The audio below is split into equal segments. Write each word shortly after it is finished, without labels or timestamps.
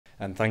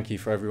and thank you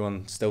for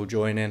everyone still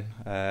joining.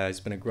 It's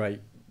been a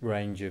great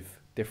range of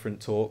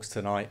different talks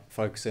tonight,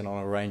 focusing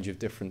on a range of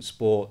different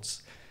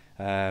sports,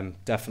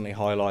 definitely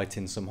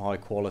highlighting some high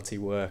quality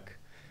work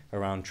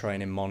around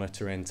training,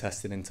 monitoring,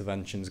 testing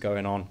interventions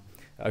going on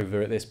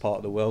over at this part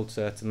of the world,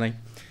 certainly.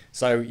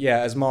 So yeah,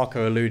 as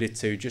Marco alluded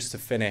to, just to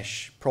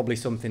finish, probably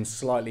something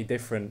slightly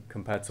different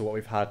compared to what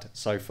we've had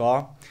so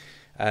far.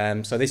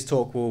 So this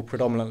talk will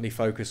predominantly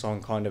focus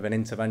on kind of an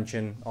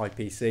intervention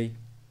IPC,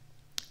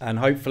 and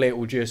hopefully it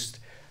will just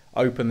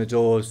open the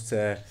doors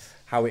to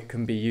how it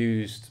can be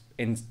used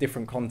in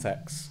different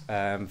contexts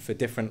for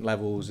different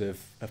levels of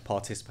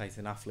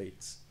participating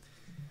athletes.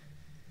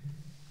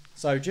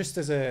 So just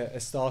as a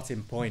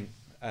starting point,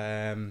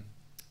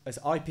 as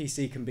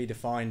IPC can be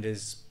defined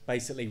as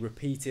basically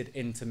repeated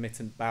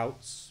intermittent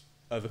bouts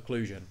of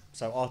occlusion,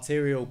 so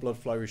arterial blood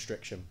flow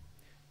restriction.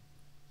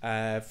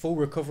 Full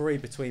recovery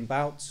between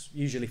bouts,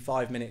 usually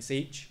 5 minutes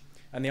each.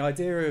 And the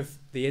idea of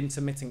the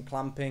intermittent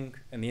clamping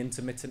and the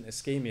intermittent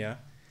ischemia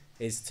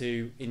is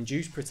to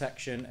induce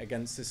protection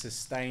against a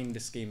sustained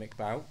ischemic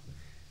bout.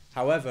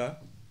 However,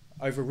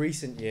 over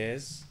recent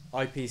years,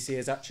 IPC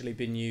has actually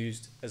been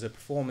used as a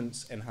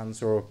performance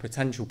enhancer or a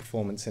potential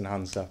performance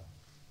enhancer.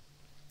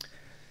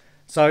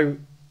 So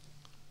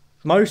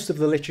most of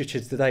the literature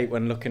to date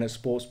when looking at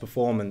sports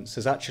performance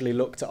has actually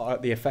looked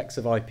at the effects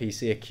of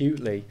IPC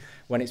acutely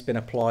when it's been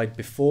applied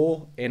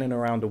before, in and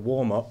around a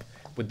warm-up,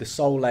 with the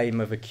sole aim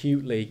of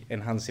acutely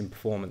enhancing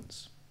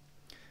performance.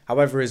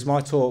 However, as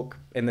my talk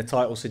in the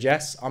title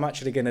suggests, I'm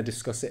actually going to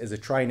discuss it as a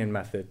training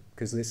method,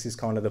 because this is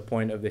kind of the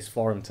point of this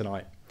forum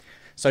tonight.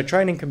 So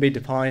training can be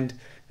defined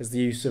as the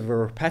use of a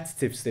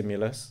repetitive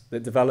stimulus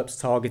that develops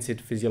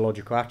targeted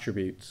physiological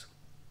attributes.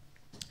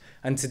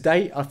 And to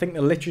date, I think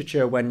the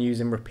literature when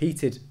using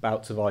repeated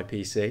bouts of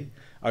IPC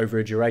over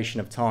a duration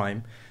of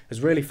time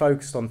has really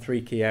focused on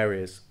 3 key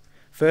areas.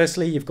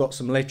 Firstly, you've got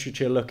some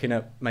literature looking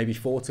at maybe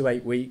 4 to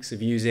 8 weeks of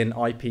using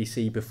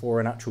IPC before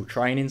an actual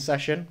training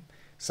session,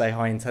 say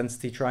high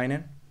intensity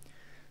training.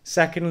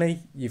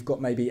 Secondly, you've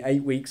got maybe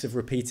 8 weeks of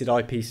repeated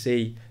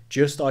IPC,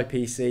 just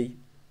IPC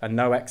and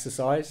no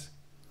exercise.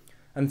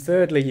 And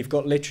thirdly, you've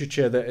got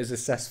literature that has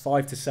assessed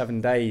 5 to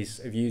 7 days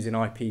of using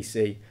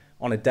IPC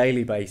on a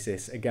daily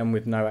basis, again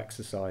with no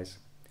exercise,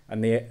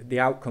 and the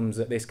outcomes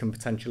that this can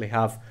potentially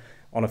have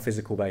on a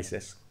physical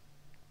basis.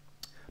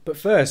 But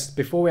first,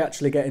 before we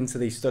actually get into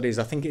these studies,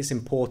 I think it's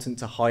important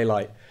to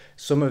highlight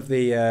some of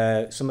the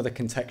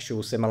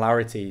contextual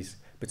similarities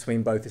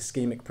between both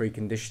ischemic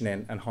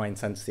preconditioning and high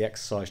intensity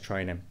exercise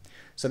training.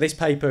 So this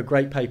paper,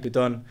 great paper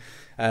done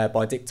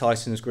by Dick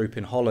Tyson's group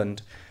in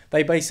Holland,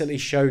 they basically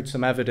showed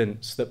some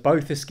evidence that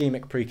both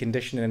ischemic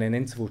preconditioning and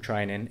interval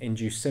training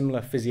induce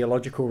similar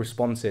physiological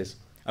responses,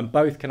 and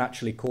both can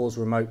actually cause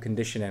remote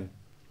conditioning.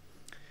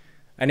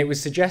 And it was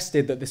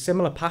suggested that the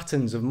similar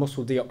patterns of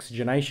muscle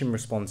deoxygenation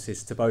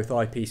responses to both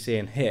IPC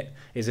and HIIT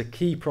is a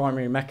key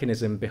primary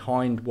mechanism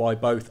behind why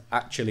both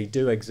actually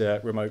do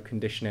exert remote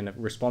conditioning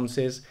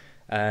responses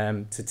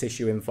to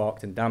tissue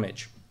infarct and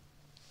damage.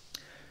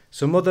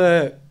 Some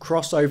other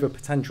crossover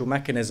potential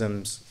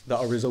mechanisms that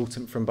are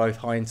resultant from both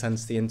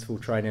high-intensity interval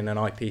training and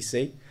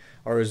IPC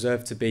are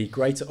observed to be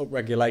greater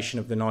upregulation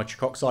of the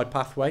nitric oxide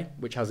pathway,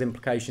 which has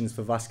implications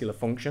for vascular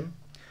function,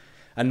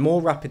 and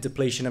more rapid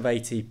depletion of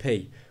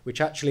ATP,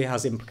 which actually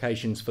has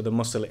implications for the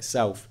muscle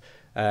itself,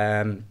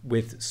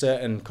 with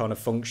certain kind of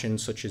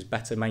functions such as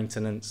better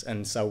maintenance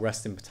and cell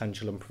resting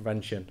potential and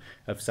prevention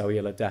of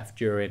cellular death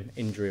during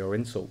injury or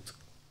insult.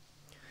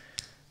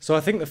 So I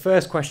think the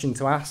first question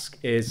to ask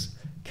is,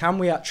 can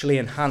we actually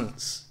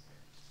enhance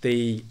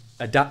the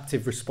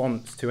adaptive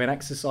response to an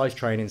exercise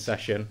training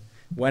session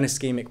when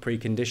ischemic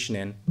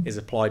preconditioning is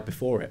applied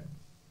before it?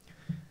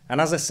 And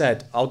as I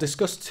said, I'll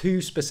discuss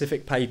 2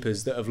 specific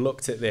papers that have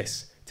looked at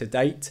this to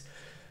date,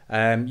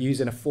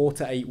 using a 4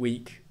 to 8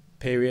 week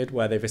period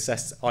where they've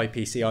assessed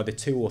IPC either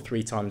 2 or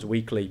 3 times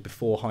weekly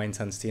before high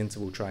intensity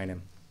interval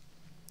training.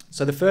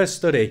 So the first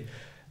study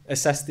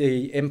assessed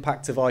the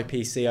impact of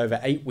IPC over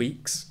 8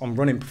 weeks on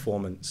running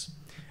performance.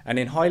 And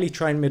in highly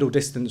trained middle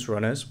distance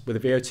runners with a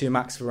VO2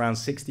 max of around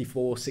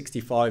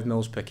 64-65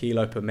 mils per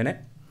kilo per minute,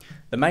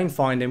 the main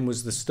finding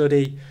was the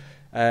study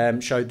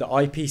showed that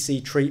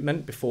IPC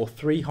treatment before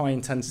 3 high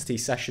intensity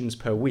sessions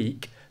per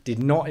week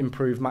did not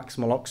improve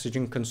maximal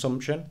oxygen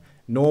consumption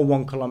nor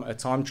 1 kilometre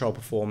time trial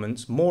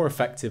performance more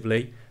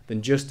effectively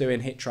than just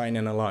doing HIIT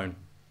training alone.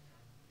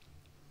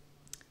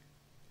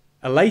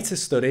 A later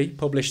study,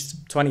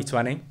 published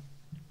 2020,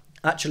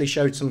 actually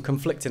showed some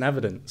conflicting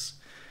evidence.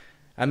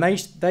 And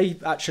they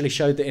actually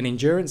showed that in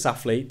endurance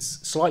athletes,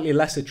 slightly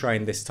lesser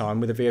trained this time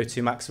with a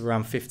VO2 max of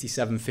around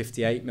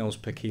 57-58 mils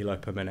per kilo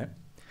per minute,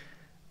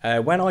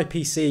 when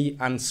IPC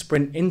and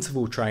sprint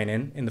interval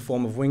training in the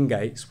form of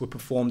Wingates were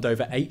performed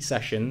over 8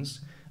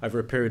 sessions over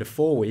a period of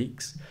 4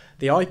 weeks,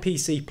 the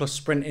IPC plus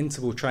sprint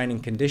interval training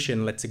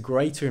condition led to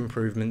greater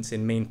improvements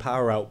in mean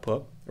power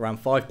output,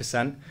 around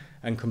 5%,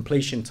 and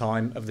completion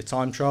time of the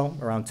time trial,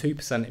 around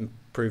 2%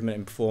 improvement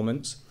in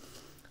performance,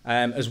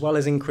 as well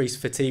as increased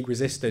fatigue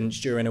resistance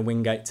during a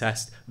Wingate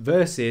test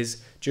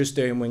versus just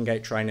doing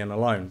Wingate training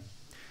alone.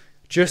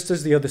 Just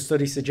as the other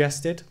study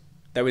suggested,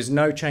 there was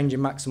no change in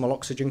maximal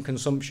oxygen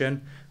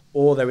consumption,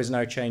 or there was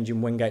no change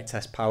in Wingate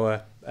test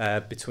power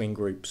between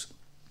groups.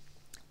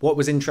 What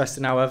was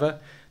interesting, however,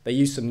 they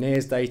used some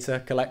NIRS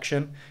data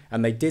collection,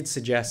 and they did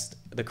suggest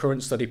the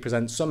current study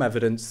presents some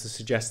evidence to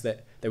suggest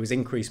that there was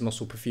increased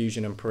muscle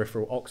perfusion and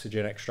peripheral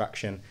oxygen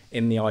extraction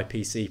in the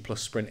IPC plus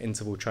sprint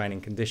interval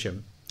training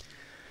condition.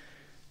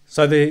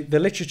 So the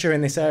literature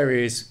in this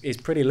area is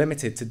pretty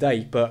limited to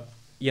date, but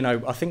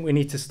I think we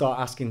need to start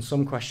asking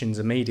some questions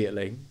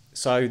immediately.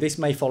 So this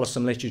may follow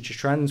some literature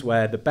trends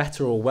where the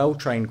better or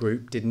well-trained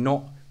group did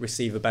not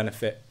receive a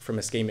benefit from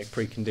ischemic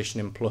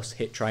preconditioning plus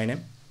HIIT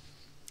training.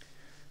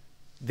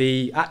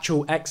 The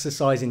actual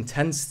exercise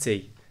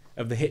intensity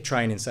of the HIIT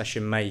training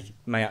session may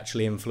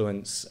actually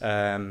influence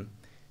how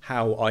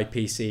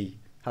IPC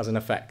has an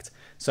effect.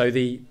 So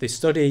the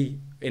study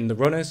in the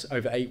runners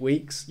over 8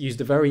 weeks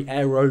used a very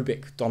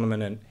aerobic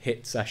dominant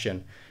HIIT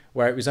session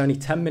where it was only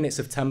 10 minutes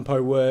of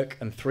tempo work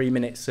and 3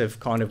 minutes of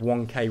kind of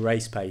 1K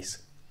race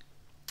pace.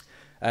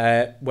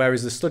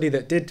 Whereas the study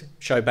that did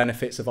show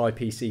benefits of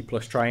IPC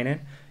plus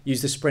training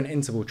used a sprint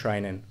interval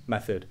training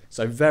method.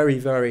 So very,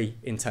 very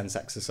intense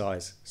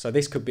exercise. So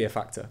this could be a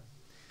factor.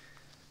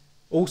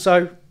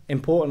 Also,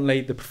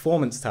 importantly, the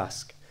performance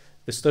task.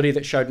 The study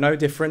that showed no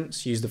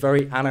difference used a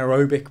very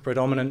anaerobic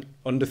predominant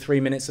under 3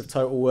 minutes of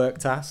total work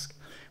task,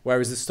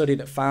 whereas the study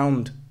that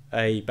found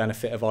a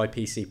benefit of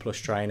IPC plus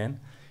training,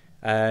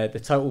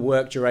 the total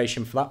work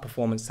duration for that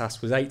performance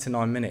task was 8 to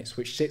 9 minutes,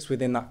 which sits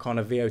within that kind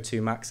of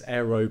VO2 max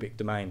aerobic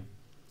domain.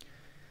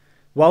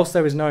 Whilst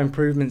there was no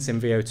improvements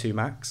in VO2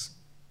 max,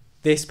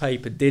 this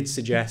paper did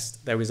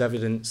suggest there was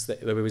evidence that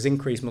there was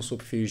increased muscle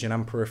perfusion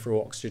and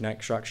peripheral oxygen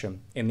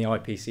extraction in the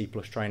IPC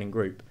plus training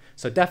group.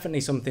 So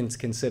definitely something to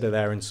consider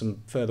there, and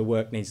some further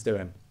work needs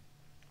doing.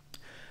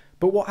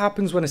 But what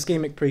happens when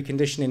ischemic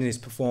preconditioning is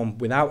performed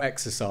without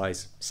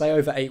exercise, say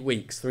over 8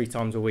 weeks, 3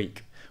 times a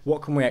week?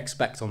 What can we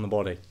expect on the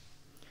body?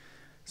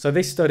 So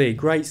this study,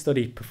 great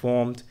study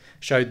performed,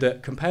 showed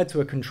that compared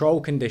to a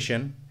control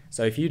condition,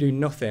 so if you do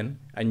nothing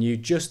and you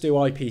just do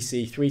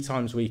IPC 3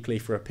 times weekly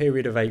for a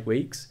period of 8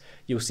 weeks,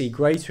 you'll see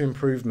greater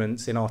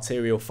improvements in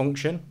arterial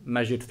function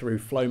measured through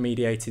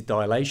flow-mediated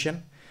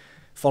dilation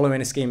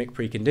following ischemic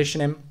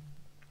preconditioning.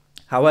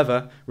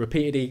 However,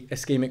 repeated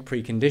ischemic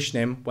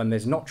preconditioning, when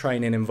there's not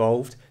training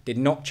involved, did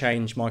not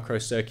change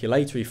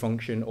microcirculatory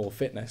function or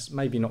fitness.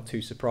 Maybe not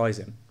too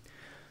surprising.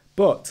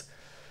 But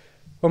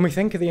when we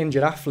think of the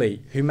injured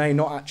athlete who may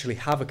not actually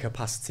have a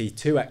capacity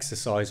to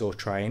exercise or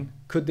train,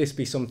 could this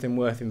be something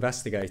worth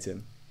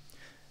investigating?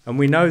 And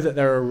we know that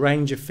there are a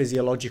range of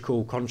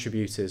physiological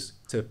contributors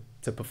to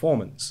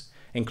performance,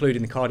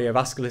 including the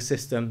cardiovascular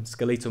system,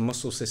 skeletal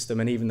muscle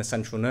system, and even the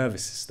central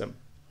nervous system.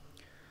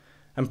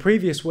 And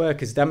previous work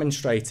has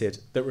demonstrated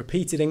that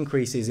repeated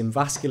increases in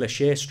vascular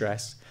shear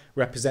stress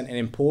represent an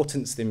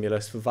important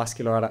stimulus for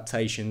vascular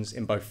adaptations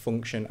in both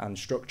function and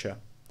structure.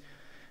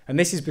 And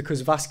this is because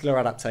vascular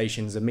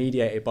adaptations are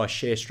mediated by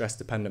shear stress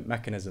dependent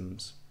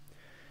mechanisms.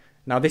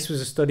 Now, this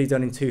was a study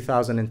done in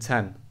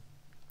 2010,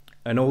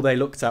 and all they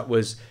looked at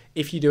was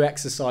if you do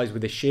exercise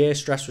with a shear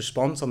stress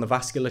response on the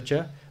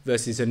vasculature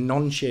versus a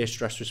non-shear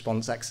stress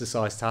response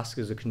exercise task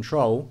as a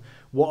control,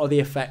 what are the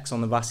effects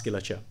on the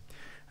vasculature?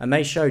 And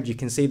they showed, you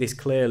can see this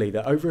clearly,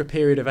 that over a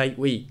period of 8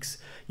 weeks,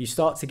 you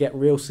start to get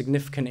real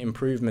significant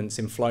improvements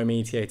in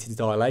flow-mediated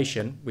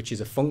dilation, which is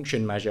a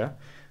function measure,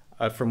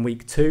 from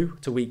week 2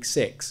 to week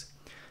 6.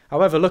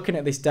 However, looking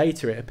at this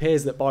data, it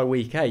appears that by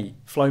week 8,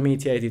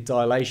 flow-mediated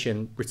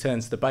dilation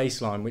returns to the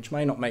baseline, which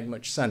may not make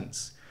much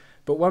sense.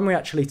 But when we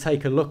actually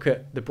take a look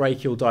at the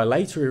brachial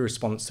dilatory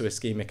response to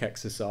ischemic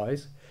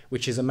exercise,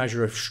 which is a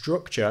measure of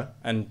structure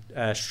and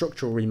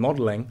structural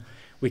remodeling,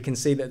 we can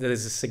see that there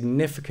is a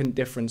significant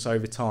difference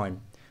over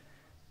time.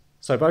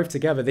 So both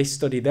together, this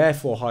study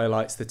therefore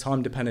highlights the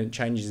time-dependent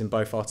changes in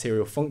both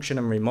arterial function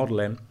and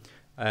remodeling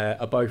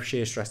are both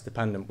shear stress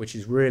dependent, which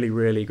is really,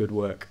 really good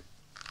work.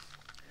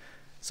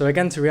 So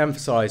again, to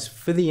re-emphasize,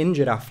 for the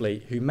injured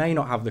athlete who may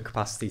not have the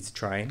capacity to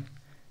train,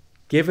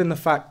 given the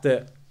fact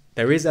that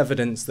there is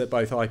evidence that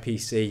both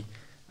IPC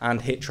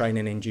and HIIT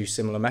training induce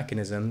similar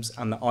mechanisms,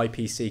 and that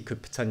IPC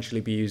could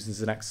potentially be used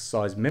as an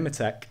exercise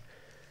mimetic,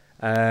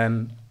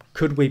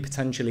 could we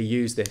potentially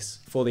use this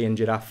for the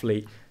injured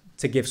athlete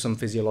to give some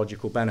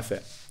physiological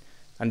benefit?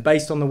 And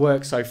based on the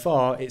work so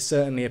far, it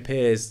certainly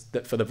appears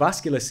that for the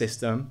vascular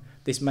system,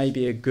 this may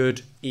be a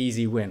good,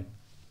 easy win.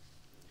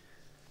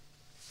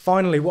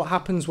 Finally, what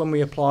happens when we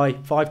apply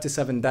 5 to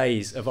 7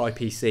 days of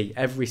IPC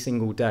every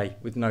single day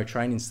with no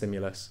training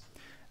stimulus?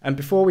 And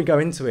before we go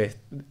into it,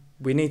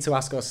 we need to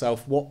ask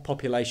ourselves what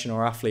population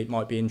or athlete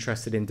might be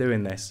interested in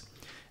doing this.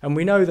 And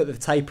we know that the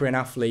tapering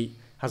athlete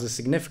has a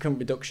significant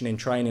reduction in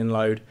training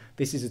load.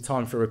 This is a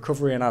time for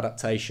recovery and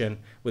adaptation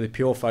with a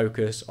pure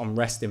focus on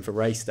resting for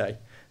race day.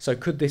 So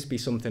could this be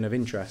something of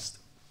interest?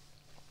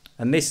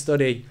 And this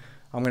study,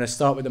 I'm going to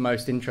start with the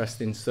most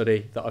interesting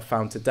study that I've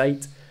found to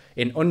date.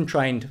 In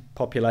untrained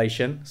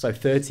population, so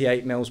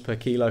 38 mils per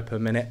kilo per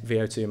minute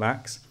VO2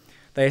 max,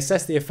 they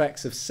assessed the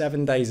effects of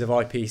 7 days of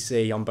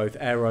IPC on both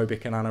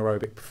aerobic and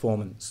anaerobic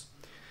performance.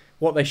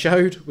 What they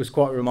showed was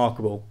quite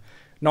remarkable.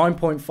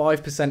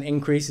 9.5%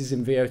 increases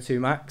in VO2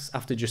 max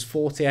after just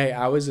 48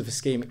 hours of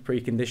ischemic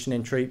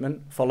preconditioning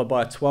treatment, followed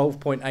by a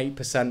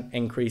 12.8%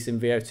 increase in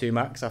VO2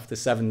 max after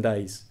 7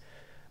 days.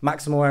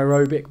 Maximal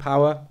aerobic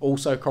power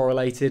also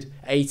correlated,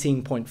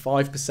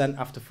 18.5%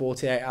 after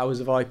 48 hours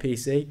of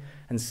IPC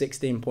and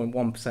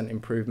 16.1%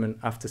 improvement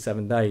after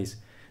 7 days,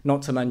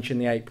 not to mention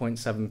the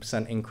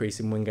 8.7% increase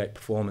in Wingate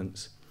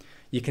performance.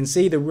 You can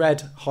see the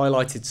red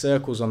highlighted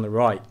circles on the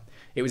right.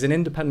 It was an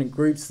independent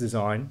groups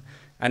design,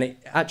 and it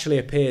actually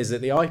appears that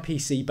the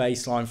IPC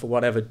baseline for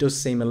whatever does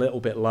seem a little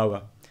bit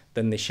lower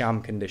than the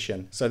sham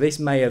condition. So this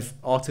may have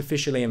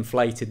artificially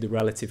inflated the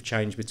relative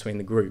change between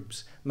the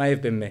groups, may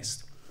have been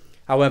missed.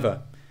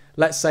 However,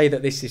 let's say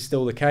that this is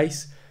still the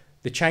case.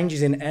 The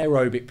changes in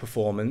aerobic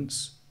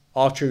performance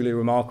are truly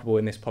remarkable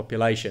in this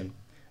population.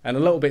 And a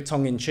little bit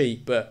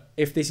tongue-in-cheek, but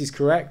if this is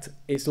correct,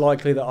 it's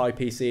likely that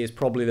IPC is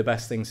probably the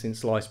best thing since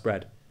sliced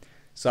bread.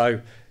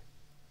 So,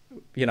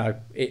 you know,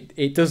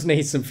 it does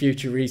need some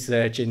future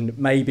research and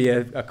maybe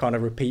a kind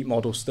of repeat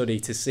model study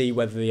to see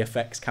whether the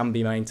effects can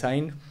be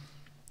maintained.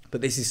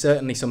 But this is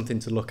certainly something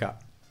to look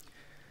at.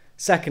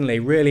 Secondly,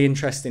 really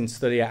interesting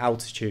study at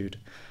altitude.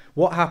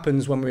 What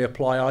happens when we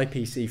apply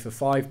IPC for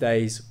 5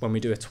 days when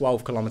we do a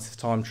 12-kilometre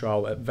time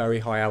trial at very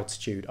high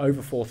altitude,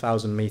 over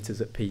 4,000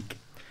 metres at peak?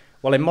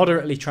 Well, in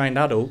moderately trained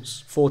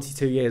adults,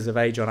 42 years of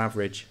age on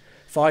average,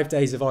 5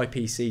 days of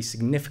IPC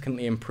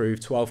significantly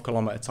improved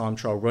 12-kilometre time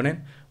trial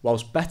running,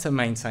 whilst better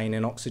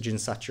maintaining oxygen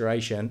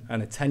saturation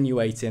and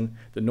attenuating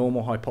the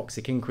normal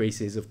hypoxic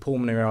increases of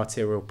pulmonary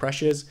arterial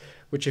pressures,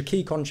 which are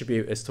key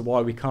contributors to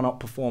why we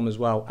cannot perform as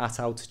well at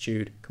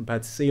altitude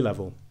compared to sea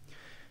level.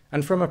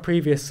 And from a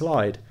previous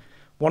slide,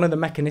 one of the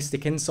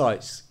mechanistic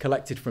insights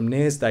collected from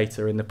NIRS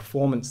data in the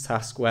performance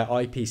task where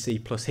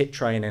IPC plus HIIT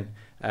training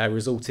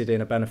resulted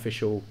in a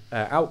beneficial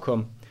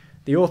outcome,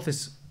 the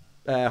authors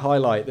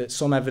highlight that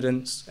some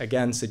evidence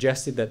again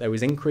suggested that there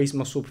was increased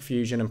muscle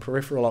perfusion and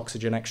peripheral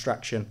oxygen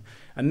extraction,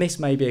 and this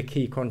may be a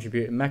key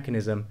contributing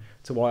mechanism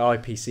to why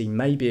IPC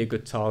may be a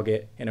good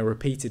target in a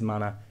repeated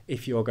manner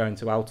if you're going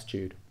to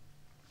altitude.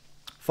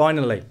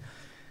 Finally,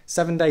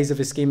 7 days of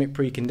ischemic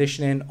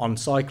preconditioning on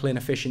cycling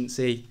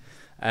efficiency.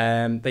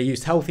 They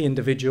used healthy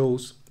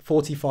individuals,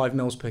 45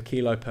 mils per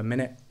kilo per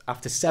minute.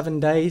 After 7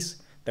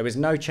 days, there was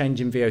no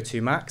change in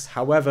VO2 max.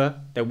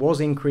 However, there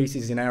was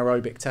increases in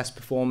aerobic test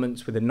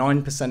performance with a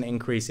 9%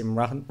 increase in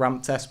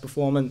ramp test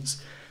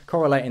performance,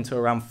 correlating to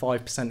around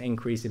 5%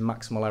 increase in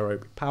maximal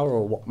aerobic power,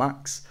 or watt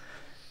max.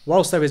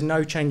 Whilst there was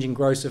no change in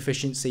gross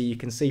efficiency, you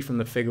can see from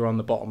the figure on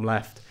the bottom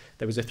left,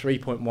 there was a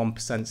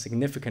 3.1%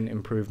 significant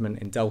improvement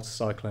in delta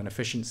cycling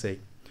efficiency.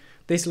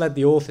 This led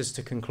the authors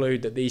to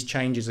conclude that these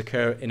changes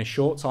occur in a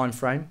short time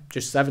frame,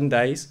 just 7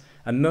 days,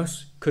 and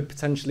thus could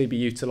potentially be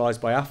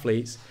utilised by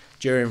athletes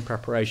during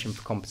preparation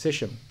for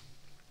competition.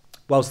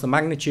 Whilst the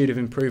magnitude of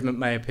improvement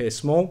may appear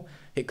small,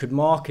 it could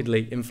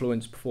markedly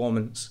influence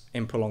performance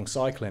in prolonged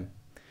cycling.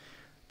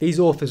 These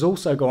authors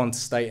also go on to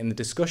state in the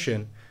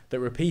discussion that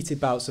repeated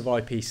bouts of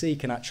IPC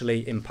can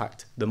actually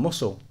impact the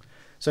muscle.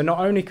 So not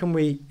only can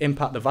we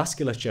impact the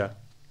vasculature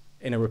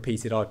in a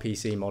repeated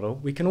IPC model,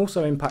 we can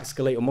also impact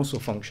skeletal muscle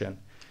function.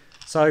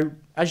 So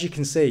as you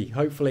can see,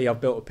 hopefully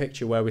I've built a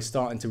picture where we're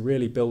starting to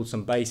really build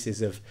some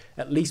bases of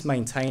at least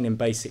maintaining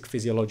basic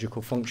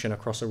physiological function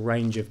across a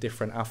range of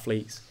different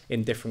athletes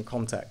in different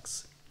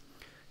contexts.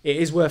 It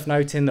is worth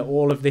noting that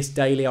all of this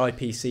daily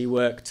IPC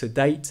work to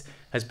date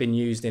has been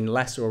used in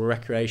less or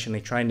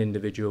recreationally trained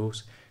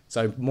individuals,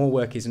 so more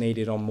work is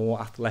needed on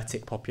more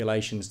athletic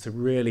populations to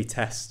really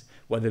test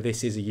whether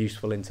this is a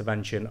useful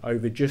intervention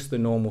over just the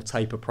normal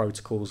taper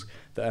protocols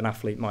that an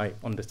athlete might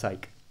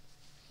undertake.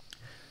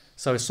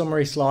 So a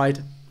summary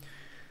slide.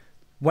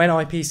 When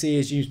IPC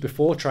is used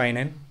before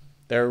training,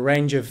 there are a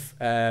range of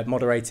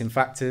moderating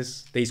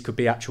factors. These could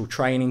be actual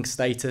training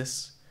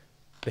status,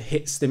 the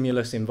HIIT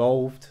stimulus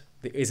involved,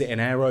 is it an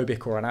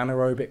aerobic or an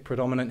anaerobic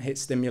predominant HIIT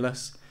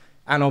stimulus,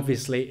 and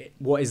obviously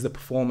what is the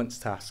performance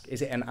task?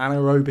 Is it an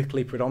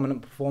anaerobically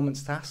predominant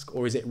performance task,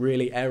 or is it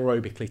really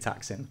aerobically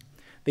taxing?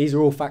 These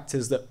are all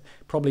factors that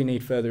probably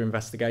need further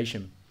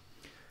investigation.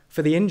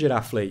 For the injured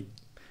athlete,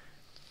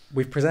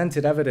 we've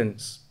presented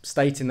evidence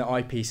stating that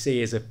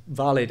IPC is a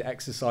valid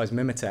exercise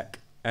mimetic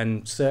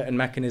and certain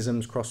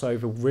mechanisms cross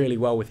over really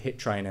well with HIIT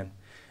training.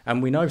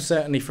 And we know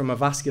certainly from a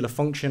vascular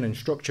function and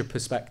structure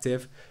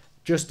perspective,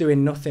 just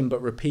doing nothing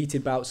but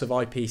repeated bouts of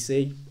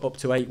IPC up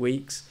to 8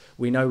 weeks,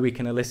 we know we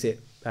can elicit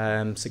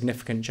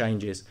significant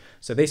changes.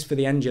 So this for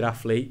the injured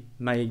athlete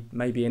may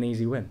be an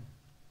easy win.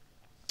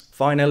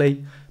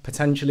 Finally,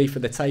 potentially for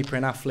the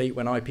tapering athlete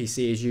when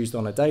IPC is used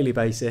on a daily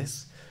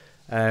basis,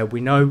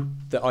 we know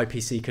that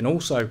IPC can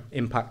also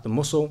impact the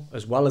muscle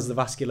as well as the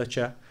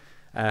vasculature.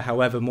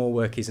 However, more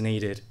work is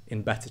needed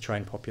in better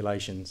trained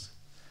populations.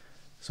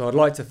 So I'd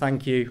like to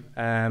thank you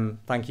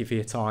for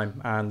your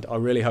time, and I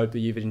really hope that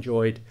you've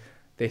enjoyed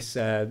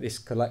this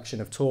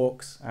collection of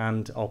talks,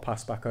 and I'll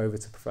pass back over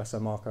to Professor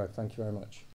Marco. Thank you very much.